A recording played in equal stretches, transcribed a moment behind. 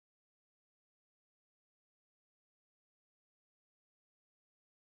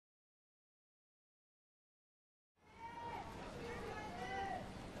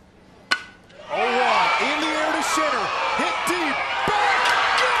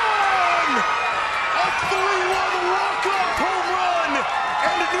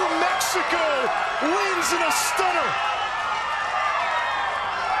isn't a stunner.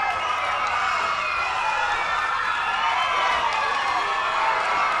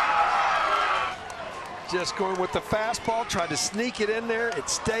 Just going with the fastball, tried to sneak it in there. It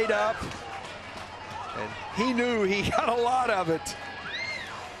stayed up, and he knew he got a lot of it.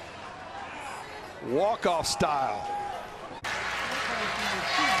 Walk-off style.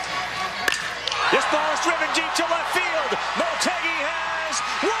 This ball is driven deep to left field. Motegi has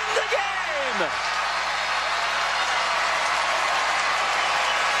won the game.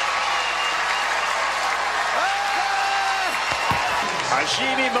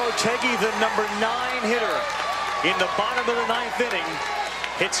 Hajime Motegi, the number 9 hitter in the bottom of the 9th inning,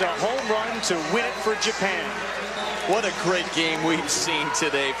 hits a home run to win it for Japan. What a great game we've seen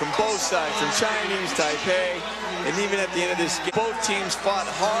today from both sides, from Chinese Taipei, and even at the end of this game, both teams fought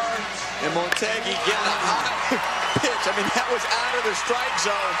hard, and Motegi getting a high pitch. I mean, that was out of the strike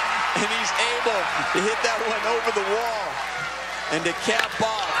zone, and he's able to hit that one over the wall. And to cap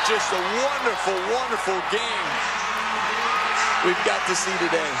off just a wonderful, wonderful game we've got to see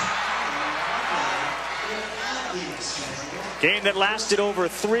today. Game that lasted over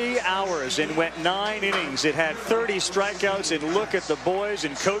 3 hours and went 9 innings. It had 30 strikeouts, and look at the boys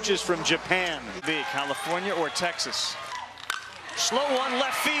and coaches from Japan. California or Texas. Slow one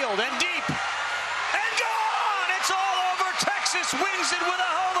left field and deep. And gone! It's all over. Texas wins it with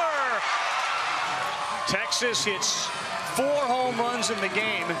a homer. Texas hits 4 home runs in the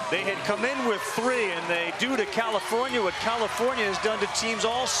game. They had come in with 3, and they do to California what California has done to teams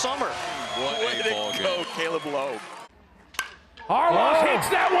all summer. Way to go, Caleb Lowe. Harloff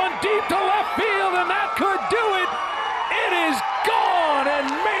hits that one deep to left field, and that could do it. It is gone, and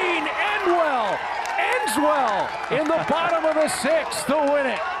Maine ends well in the bottom of the 6th to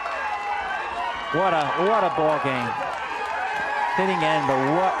win it. What a ball game. Hitting end, but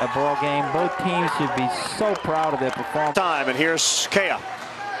what a ball game. Both teams should be so proud of their performance. Time, and here's Kea.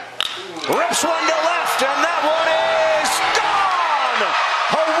 Rips one to left, and that one is gone!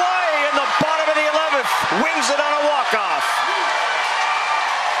 Hawaii in the bottom of the 11th wins it on a walk-off.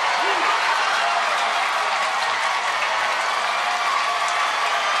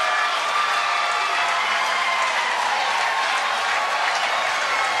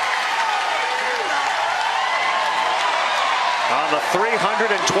 On the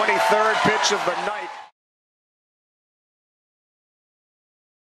 323rd pitch of the night.